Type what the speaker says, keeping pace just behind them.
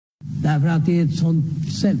Därför att det är ett sånt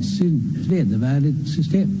sällsynt vedervärdigt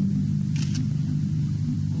system.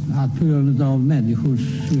 Att på grund av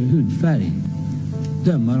människors hudfärg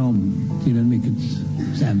döma dem till en mycket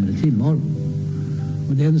sämre tillvaro.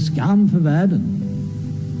 Och det är en skam för världen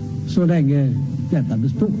så länge detta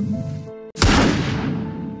består.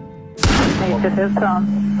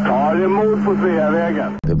 Ja, det är mord på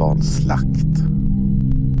Sveavägen. Det var en slakt.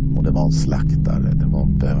 Och det var en slaktare. Det var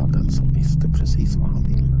en bödel som visste precis vad han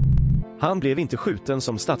ville. Han blev inte skjuten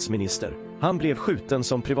som statsminister. Han blev skjuten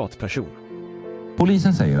som privatperson.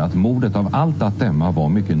 Polisen säger att mordet av allt att döma var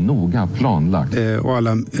mycket noga planlagt. Och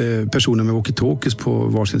alla personer med walkie-talkies på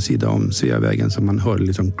varsin sida om Sveavägen som man hörde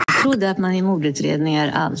liksom. Jag trodde att man i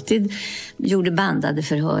mordutredningar alltid gjorde bandade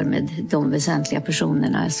förhör med de väsentliga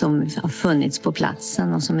personerna som har funnits på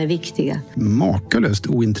platsen och som är viktiga. Makalöst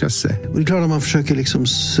ointresse. Och det är klart att man försöker liksom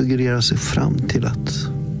suggerera sig fram till att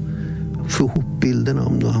få ihop bilderna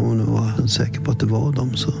om hon nu var säker på att det var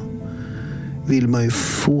dem, så vill man ju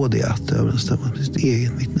få det att överensstämma med sitt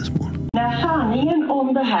eget vittnesmål. När sanningen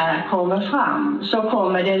om det här kommer fram så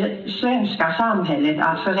kommer det svenska samhället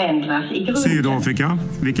att förändras i grunden. Sydafrika,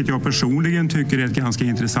 vilket jag personligen tycker är ett ganska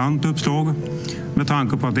intressant uppslag med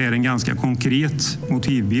tanke på att det är en ganska konkret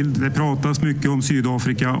motivbild. Det pratas mycket om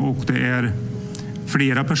Sydafrika och det är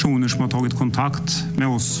flera personer som har tagit kontakt med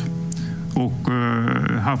oss och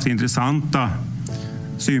haft intressanta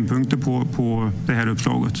synpunkter på det här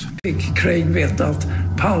uppslaget. Fick Craig veta att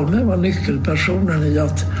Palme var nyckelpersonen i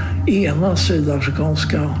att ena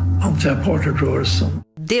sydafrikanska anti-apartheidrörelsen.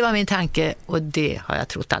 Det var min tanke och det har jag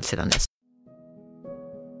trott allt sedan dess.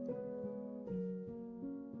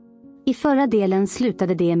 I förra delen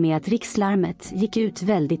slutade det med att rikslarmet gick ut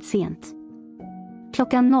väldigt sent.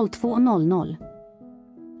 Klockan 02.00.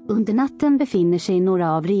 Under natten befinner sig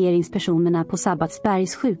några av regeringspersonerna på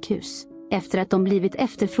Sabbatsbergs sjukhus efter att de blivit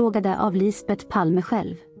efterfrågade av Lisbeth Palme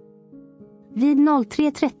själv. Vid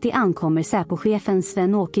 03.30 ankommer Säpochefen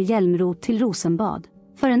Sven-Åke Hjälmroth till Rosenbad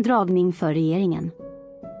för en dragning för regeringen.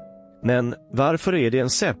 Men varför är det en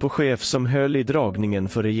Säpochef som höll i dragningen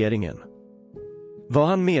för regeringen? Var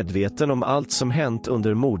han medveten om allt som hänt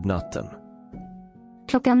under mordnatten?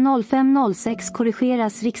 Klockan 05.06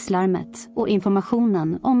 korrigeras rikslarmet och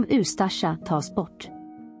informationen om Ustasja tas bort.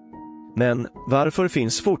 Men varför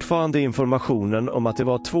finns fortfarande informationen om att det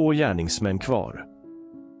var 2 gärningsmän kvar?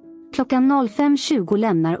 Klockan 05.20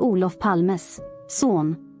 lämnar Olof Palmes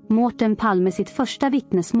son, Mårten Palme, sitt första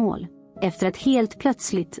vittnesmål efter att helt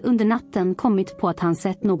plötsligt under natten kommit på att han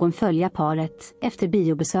sett någon följa paret efter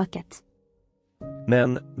biobesöket.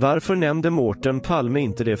 Men varför nämnde Mårten Palme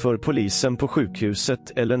inte det för polisen på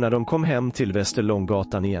sjukhuset eller när de kom hem till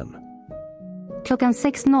Västerlånggatan igen? Klockan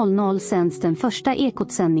 6.00 sänds den första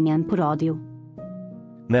ekotsändningen på radio.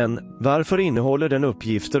 Men varför innehåller den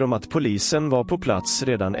uppgifter om att polisen var på plats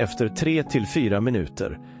redan efter 3 till 4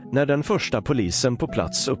 minuter, när den första polisen på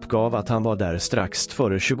plats uppgav att han var där strax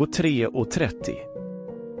före 23.30?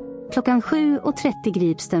 Klockan 7.30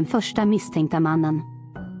 grips den första misstänkta mannen.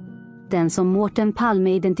 Den som Mårten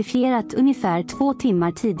Palme identifierat ungefär 2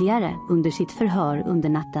 timmar tidigare under sitt förhör under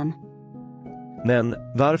natten. Men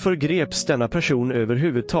varför greps denna person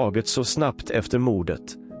överhuvudtaget så snabbt efter mordet,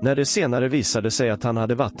 när det senare visade sig att han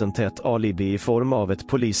hade vattentätt alibi i form av ett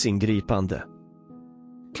polisingripande?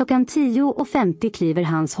 Klockan 10.50 kliver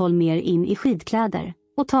Hans Holmér in i skidkläder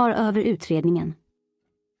och tar över utredningen.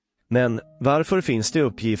 Men varför finns det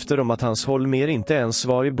uppgifter om att Hans Holmér inte ens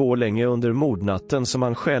var i Borlänge under mordnatten som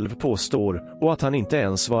han själv påstår och att han inte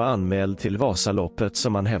ens var anmäld till Vasaloppet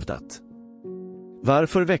som han hävdat?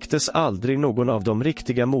 Varför väcktes aldrig någon av de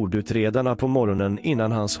riktiga mordutredarna på morgonen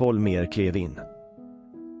innan Hans Holmér klev in?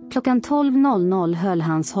 Klockan 12.00 höll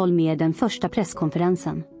Hans Holmér den första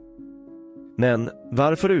presskonferensen. Men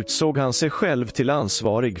varför utsåg han sig själv till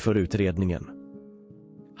ansvarig för utredningen?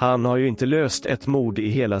 Han har ju inte löst ett mord i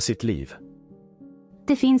hela sitt liv.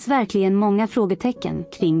 Det finns verkligen många frågetecken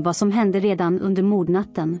kring vad som hände redan under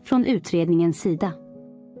mordnatten från utredningens sida.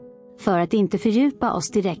 För att inte fördjupa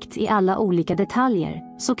oss direkt i alla olika detaljer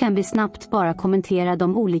så kan vi snabbt bara kommentera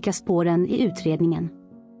de olika spåren i utredningen.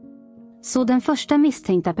 Så den första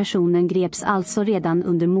misstänkta personen greps alltså redan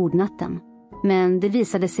under mordnatten. Men det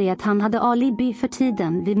visade sig att han hade alibi för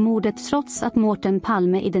tiden vid mordet trots att Mårten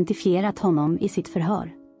Palme identifierat honom i sitt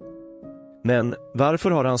förhör. Men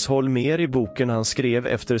varför har Hans Holmér i boken han skrev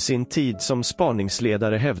efter sin tid som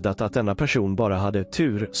spaningsledare hävdat att denna person bara hade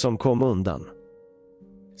tur som kom undan?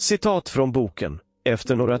 Citat från boken: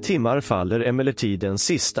 efter några timmar faller emellertid en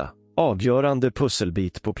sista, avgörande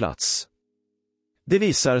pusselbit på plats. Det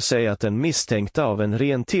visar sig att den misstänkta av en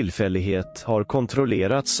ren tillfällighet har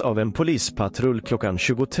kontrollerats av en polispatrull klockan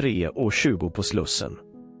 23:20 på Slussen.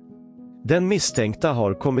 Den misstänkta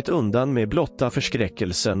har kommit undan med blotta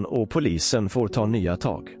förskräckelsen och polisen får ta nya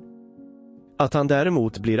tag. Att han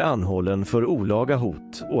däremot blir anhållen för olaga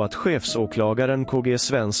hot och att chefsåklagaren KG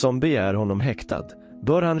Svensson begär honom häktad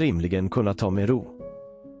bör han rimligen kunna ta med ro.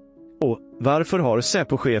 Och varför har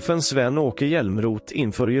Säpochefen Sven-Åke Hjälmroth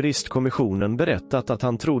inför juristkommissionen berättat att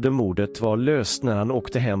han trodde mordet var löst när han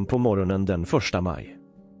åkte hem på morgonen den 1 maj?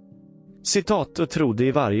 Citat: och trodde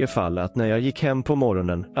i varje fall att när jag gick hem på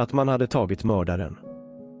morgonen att man hade tagit mördaren.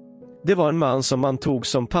 Det var en man som man tog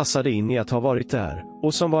som passade in i att ha varit där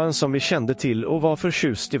och som var en som vi kände till och var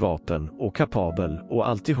förtjust i vapen och kapabel och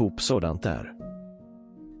alltihop sådant där.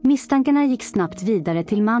 Misstankarna gick snabbt vidare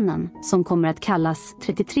till mannen som kommer att kallas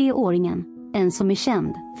 33-åringen, en som är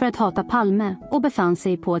känd för att hata Palme och befann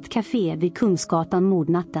sig på ett café vid Kungsgatan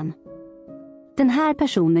mordnatten. Den här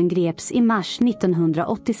personen greps i mars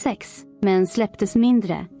 1986 men släpptes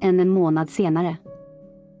mindre än en månad senare.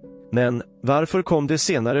 Men varför kom det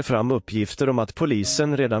senare fram uppgifter om att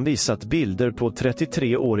polisen redan visat bilder på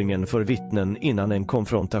 33-åringen för vittnen innan en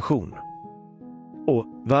konfrontation? Och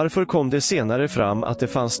varför kom det senare fram att det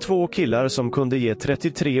fanns 2 killar som kunde ge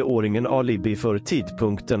 33-åringen alibi för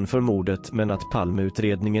tidpunkten för mordet men att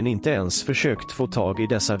Palmeutredningen inte ens försökt få tag i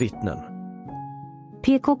dessa vittnen?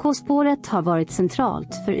 PKK-spåret har varit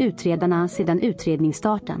centralt för utredarna sedan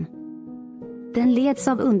utredningsstarten. Den leds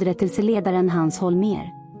av underrättelseledaren Hans Holmér,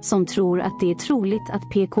 som tror att det är troligt att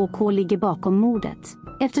PKK ligger bakom mordet,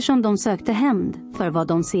 eftersom de sökte hämnd för vad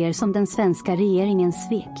de ser som den svenska regeringens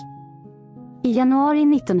svek. I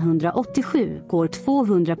januari 1987 går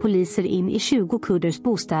 200 poliser in i 20 kurders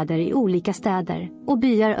bostäder i olika städer och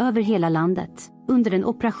byar över hela landet under en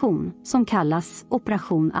operation som kallas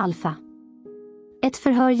Operation Alfa. Ett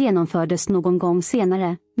förhör genomfördes någon gång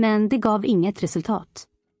senare, men det gav inget resultat.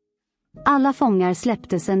 Alla fångar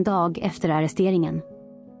släpptes en dag efter arresteringen.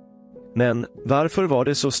 Men varför var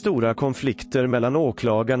det så stora konflikter mellan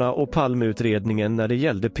åklagarna och Palmeutredningen när det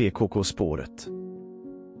gällde PKK-spåret?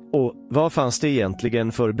 Och vad fanns det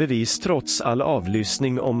egentligen för bevis trots all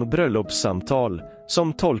avlyssning om bröllopssamtal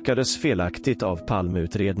som tolkades felaktigt av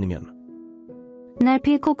Palmeutredningen? När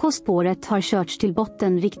PKK-spåret har körts till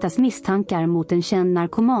botten riktas misstankar mot en känd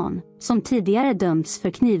narkoman som tidigare dömts för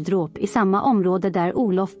knivdråp i samma område där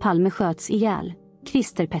Olof Palme sköts ihjäl,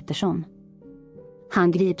 Christer Pettersson.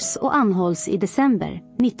 Han grips och anhålls i december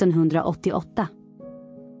 1988.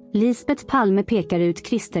 Lisbeth Palme pekar ut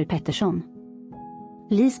Christer Pettersson.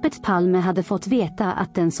 Lisbeth Palme hade fått veta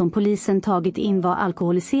att den som polisen tagit in var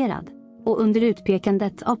alkoholiserad, och under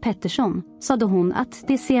utpekandet av Pettersson sade hon att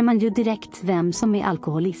det ser man ju direkt vem som är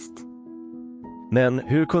alkoholist. Men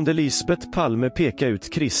hur kunde Lisbeth Palme peka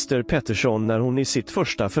ut Christer Pettersson när hon i sitt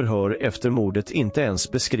första förhör efter mordet inte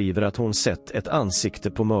ens beskriver att hon sett ett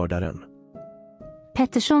ansikte på mördaren?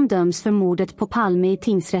 Pettersson döms för mordet på Palme i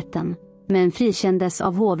tingsrätten, men frikändes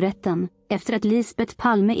av hovrätten efter att Lisbeth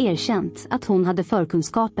Palme erkänt att hon hade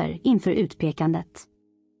förkunskaper inför utpekandet.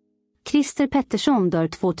 Christer Pettersson dör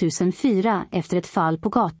 2004 efter ett fall på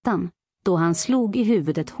gatan, då han slog i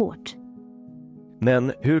huvudet hårt.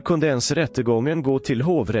 Men hur kunde ens rättegången gå till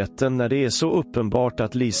hovrätten när det är så uppenbart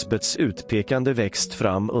att Lisbeths utpekande växt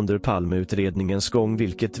fram under Palmeutredningens gång,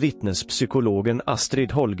 vilket vittnespsykologen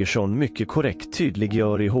Astrid Holgersson mycket korrekt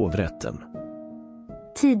tydliggör i hovrätten?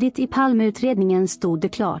 Tidigt i Palmeutredningen stod det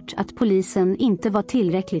klart att polisen inte var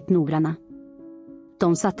tillräckligt noggranna.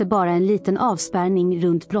 De satte bara en liten avspärrning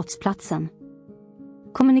runt brottsplatsen.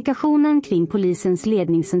 Kommunikationen kring polisens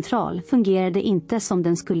ledningscentral fungerade inte som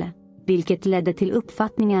den skulle, vilket ledde till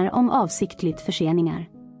uppfattningar om avsiktligt förseningar.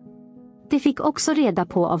 De fick också reda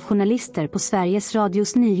på av journalister på Sveriges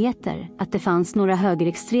Radios nyheter att det fanns några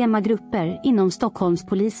högerextrema grupper inom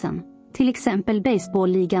Stockholmspolisen, till exempel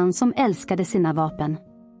baseballligan som älskade sina vapen.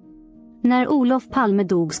 När Olof Palme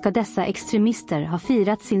dog ska dessa extremister ha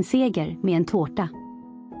firat sin seger med en tårta.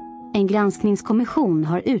 En granskningskommission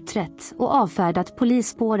har utrett och avfärdat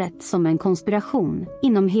polisspåret som en konspiration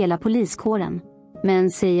inom hela poliskåren, men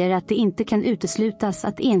säger att det inte kan uteslutas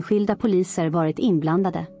att enskilda poliser varit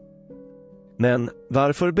inblandade. Men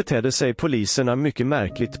varför betedde sig poliserna mycket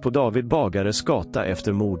märkligt på David Bagares gata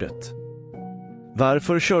efter mordet?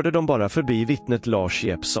 Varför körde de bara förbi vittnet Lars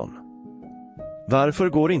Jeppsson? Varför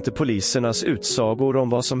går inte polisernas utsagor om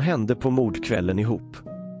vad som hände på mordkvällen ihop?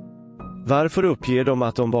 Varför uppger de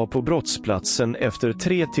att de var på brottsplatsen efter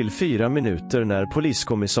 3-4 minuter när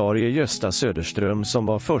poliskommissarie Gösta Söderström, som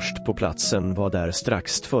var först på platsen, var där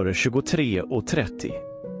strax före 23:30?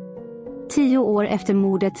 10 år efter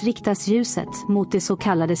mordet riktas ljuset mot det så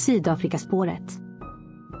kallade Sydafrikaspåret.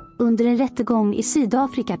 Under en rättegång i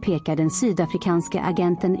Sydafrika pekar den sydafrikanska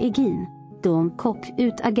agenten Egin, Don Kock,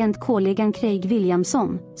 ut agentkollegan Craig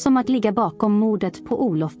Williamson som att ligga bakom mordet på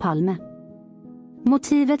Olof Palme.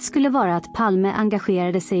 Motivet skulle vara att Palme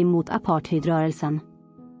engagerade sig mot apartheidrörelsen.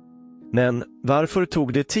 Men varför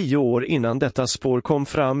tog det 10 år innan detta spår kom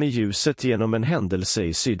fram i ljuset genom en händelse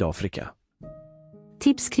i Sydafrika?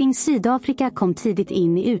 Tips kring Sydafrika kom tidigt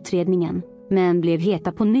in i utredningen, men blev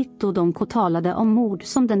heta på nytt då de talade om mord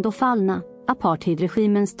som den då fallna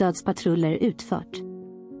apartheidregimens dödspatruller utfört.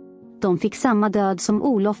 De fick samma död som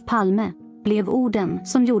Olof Palme, blev orden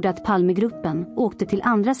som gjorde att Palmegruppen åkte till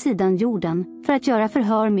andra sidan jorden för att göra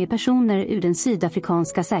förhör med personer ur den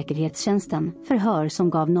sydafrikanska säkerhetstjänsten, förhör som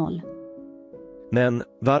gav 0. Men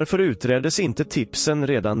varför utreddes inte tipsen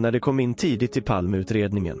redan när det kom in tidigt i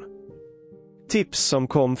Palmeutredningen? Tips som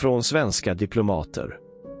kom från svenska diplomater.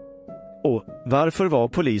 Och varför var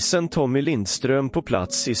polisen Tommy Lindström på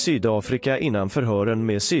plats i Sydafrika innan förhören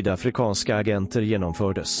med sydafrikanska agenter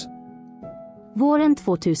genomfördes? Våren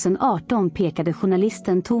 2018 pekade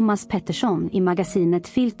journalisten Thomas Pettersson i magasinet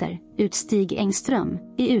Filter ut Stig Engström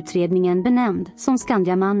i utredningen benämnd som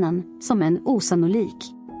Skandiamannen som en osannolik,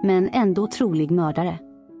 men ändå trolig mördare.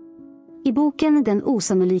 I boken Den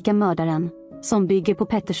osannolika mördaren, som bygger på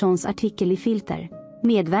Petterssons artikel i Filter,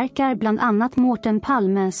 medverkar bland annat Mårten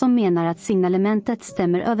Palme som menar att signalementet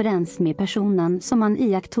stämmer överens med personen som man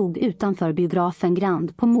iakttog utanför biografen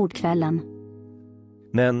Grand på mordkvällen.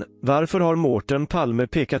 Men varför har Mårten Palme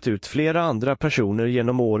pekat ut flera andra personer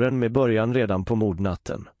genom åren med början redan på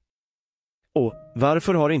mordnatten? Och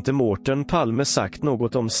varför har inte Mårten Palme sagt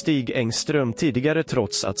något om Stig Engström tidigare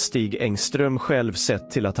trots att Stig Engström själv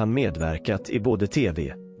sett till att han medverkat i både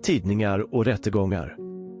tv, tidningar och rättegångar?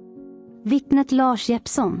 Vittnet Lars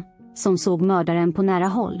Jeppsson, som såg mördaren på nära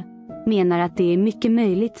håll, menar att det är mycket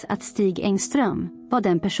möjligt att Stig Engström var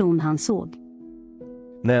den person han såg.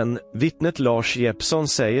 Men vittnet Lars Jeppsson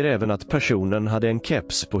säger även att personen hade en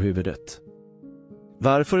keps på huvudet.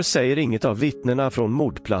 Varför säger inget av vittnena från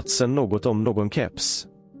mordplatsen något om någon keps?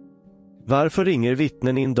 Varför ringer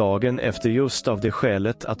vittnen in dagen efter just av det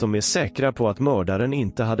skälet att de är säkra på att mördaren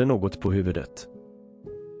inte hade något på huvudet?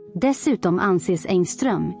 Dessutom anses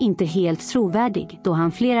Engström inte helt trovärdig då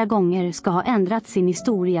han flera gånger ska ha ändrat sin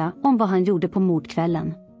historia om vad han gjorde på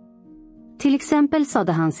mordkvällen. Till exempel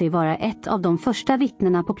sade han sig vara ett av de första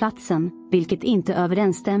vittnena på platsen, vilket inte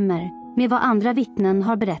överensstämmer med vad andra vittnen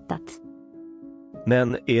har berättat.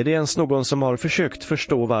 Men är det ens någon som har försökt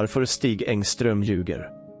förstå varför Stig Engström ljuger?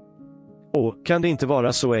 Och kan det inte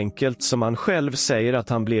vara så enkelt som han själv säger att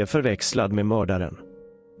han blev förväxlad med mördaren?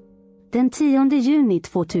 Den 10 juni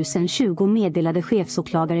 2020 meddelade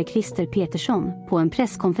chefsåklagare Christer Petersson på en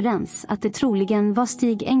presskonferens att det troligen var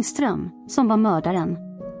Stig Engström som var mördaren,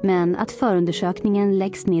 men att förundersökningen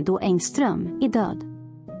läggs ner då Engström är död.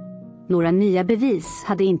 Några nya bevis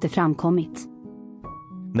hade inte framkommit.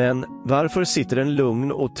 Men varför sitter en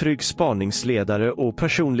lugn och trygg spaningsledare och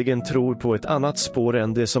personligen tror på ett annat spår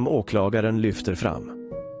än det som åklagaren lyfter fram?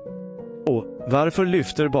 Och varför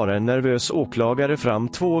lyfter bara en nervös åklagare fram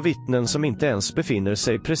 2 vittnen som inte ens befinner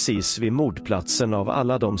sig precis vid mordplatsen av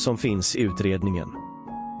alla de som finns i utredningen?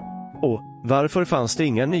 Och varför fanns det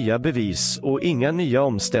inga nya bevis och inga nya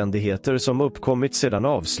omständigheter som uppkommit sedan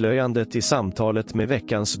avslöjandet i samtalet med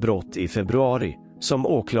veckans brott i februari, som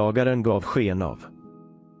åklagaren gav sken av?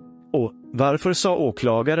 Och varför sa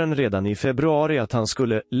åklagaren redan i februari att han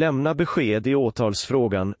skulle lämna besked i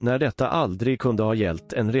åtalsfrågan när detta aldrig kunde ha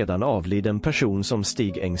gällt en redan avliden person som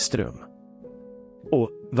Stig Engström? Och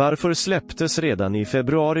varför släpptes redan i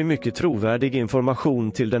februari mycket trovärdig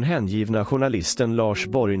information till den hängivna journalisten Lars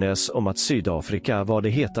Borgnäs om att Sydafrika var det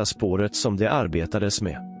heta spåret som det arbetades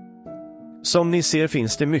med? Som ni ser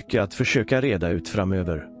finns det mycket att försöka reda ut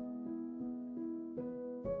framöver.